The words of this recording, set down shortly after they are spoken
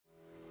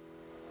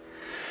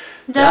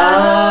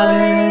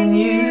Darling,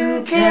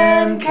 you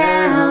can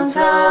count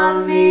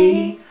on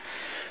me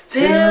till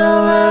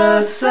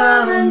the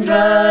sun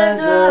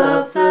dries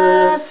up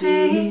the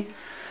sea.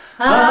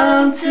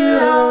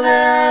 Until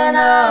then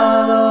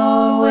I'll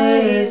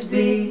always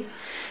be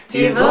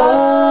devoted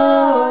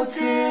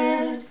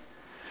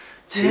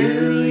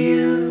to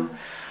you.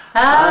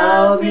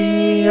 I'll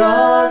be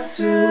yours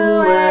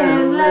through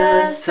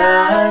endless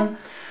time.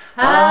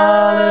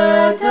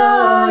 I'll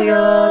adore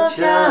your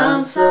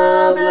charm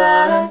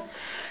sublime.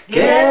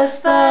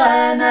 Guess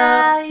by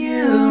now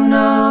you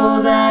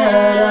know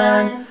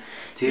that I'm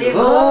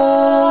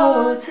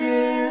devoted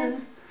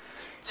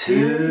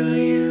to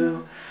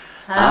you.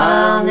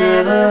 I'll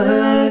never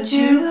hurt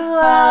you,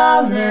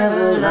 I'll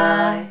never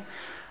lie,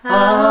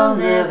 I'll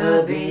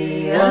never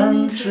be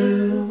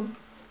untrue.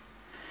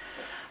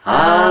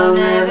 I'll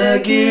never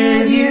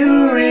give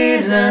you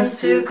reasons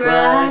to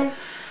cry.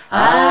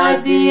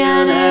 I'd be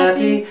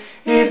unhappy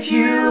if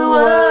you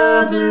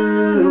were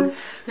blue.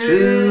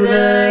 Through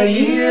the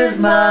years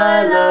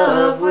my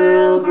love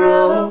will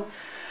grow.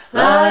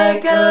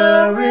 Like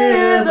a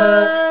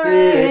river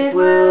it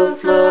will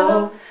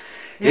flow.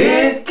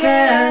 It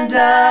can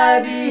die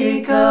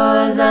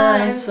because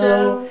I'm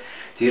so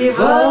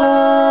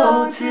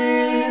devoted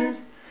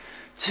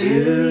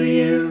to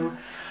you.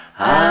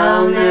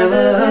 I'll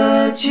never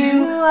hurt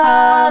you,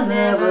 I'll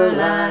never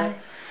lie,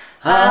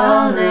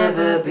 I'll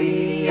never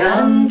be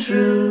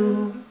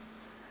untrue.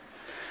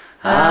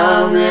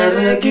 I'll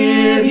never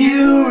give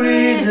you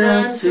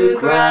reasons to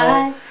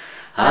cry.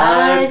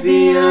 I'd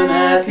be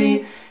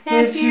unhappy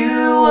if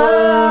you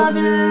were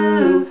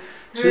blue.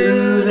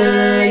 Through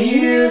the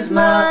years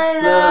my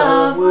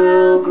love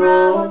will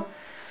grow.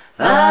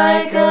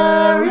 Like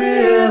a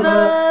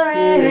river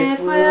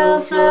it will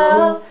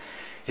flow.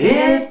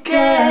 It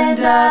can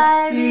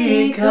die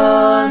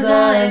because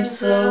I'm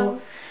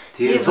so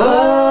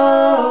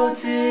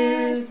devoted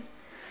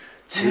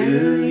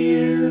to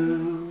you.